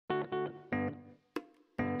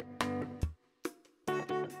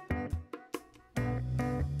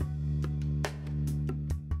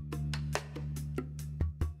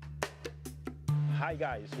Hi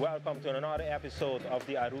guys, welcome to another episode of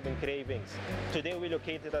the Aruban Cravings. Today we're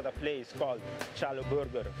located at a place called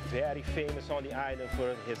ChaloBurger, very famous on the island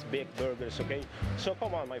for his big burgers, okay? So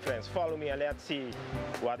come on my friends, follow me and let's see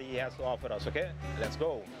what he has to offer us, okay? Let's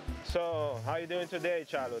go. So, how you doing today,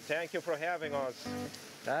 Chalo? Thank you for having us.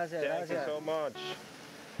 Gracias, Thank you so much.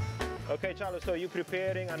 Okay, Chalo, so you're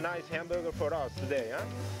preparing a nice hamburger for us today, huh?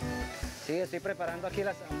 Sí, estoy preparando aquí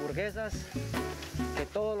las hamburguesas que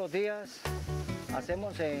todos los días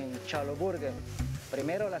hacemos en ChaloBurger.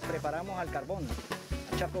 Primero las preparamos al carbón,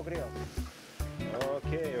 chapo grill.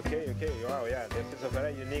 Okay. Wow, yeah, this is a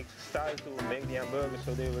very unique style to make the hamburger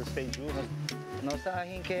so they will stay juicy. ¿No está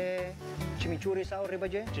en que Chimichurri Sauce,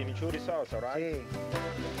 ribaje? Chimichurri sauce, alright? Sí.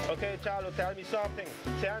 Okay, Chalo, tell me something.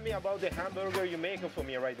 Tell me about the hamburger you're making for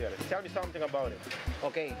me right there. Tell me something about it.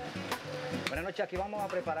 Ok. Buenas noches, aquí vamos a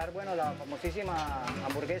preparar, bueno, la famosísima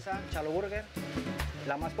hamburguesa ChaloBurger,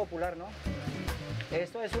 la más popular, ¿no?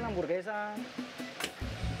 Esto es una hamburguesa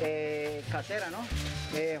casera, ¿no?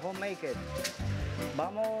 Homemade.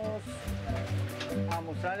 Vamos a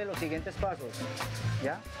mostrarle los siguientes pasos,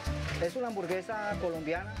 ¿ya? Es una hamburguesa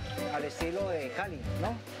colombiana al estilo de Cali,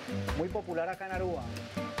 ¿no? Muy popular acá en Aruba,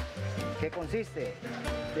 que consiste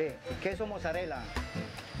de queso mozzarella.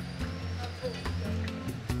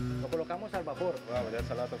 Lo colocamos al vapor. Wow, that's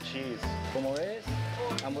a lot of cheese. Como ves,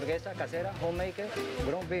 hamburguesa casera, homemade,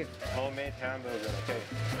 ground beef. Homemade hamburger, okay.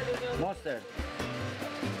 Mustard,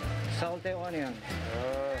 salted onion,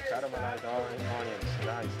 Oh, caramelized onions.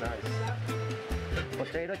 Nice.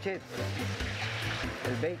 potato chips,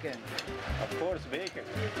 el bacon, Of course, bacon.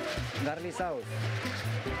 garlic sauce,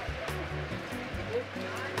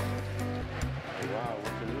 Wow,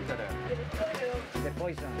 would you look at that? the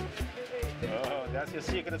poison, Oh, that's your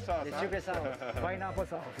secret sauce, the huh? sugar sauce, pineapple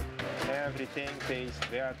sauce. Everything tastes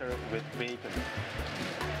better with bacon.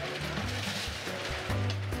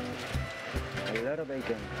 A little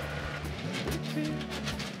bacon.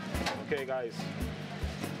 Okay, guys,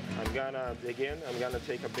 I'm gonna begin. I'm gonna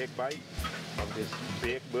take a big bite of this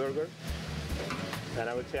big burger, and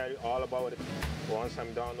I will tell you all about it once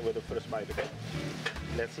I'm done with the first bite, okay?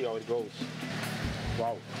 Let's see how it goes.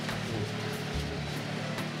 Wow.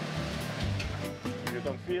 You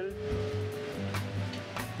can feel, you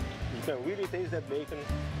can really taste that bacon.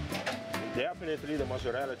 Definitely the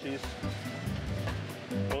mozzarella cheese.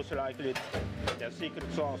 Most likely the secret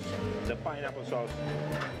sauce, the pineapple sauce.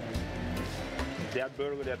 That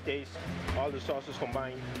burger that tastes all the sauces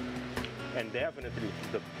combined. And definitely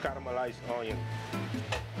the caramelized onion.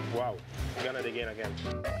 Wow, I'm gonna dig in again.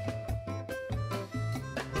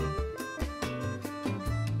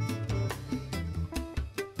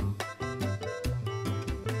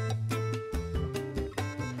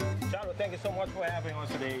 Thank you so much for having us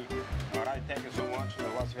today. All right, thank you so much.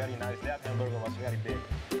 It was very nice. That hamburger was very big.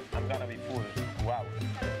 I'm gonna be full. Wow.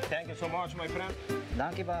 Thank you so much, my friend.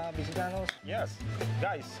 Danke pa visitarnos. Yes,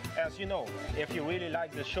 guys, as you know, if you really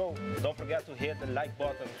like the show, don't forget to hit the like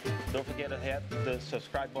button. Don't forget to hit the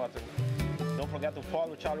subscribe button. Don't forget to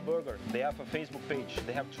follow ChaloBurger. They have a Facebook page.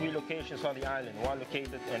 They have 3 locations on the island. One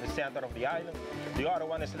located in the center of the island. The other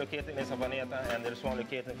one is located in Savaneta, and there's one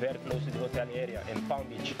located very close to the hotel area in Palm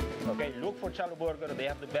Beach. Okay, look for ChaloBurger. They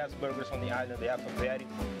have the best burgers on the island. They have a very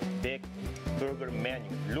big burger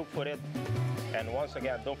menu. Look for it. And once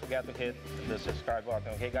again, don't forget to hit the subscribe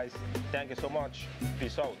button. Okay, guys, thank you so much.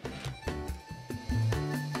 Peace out.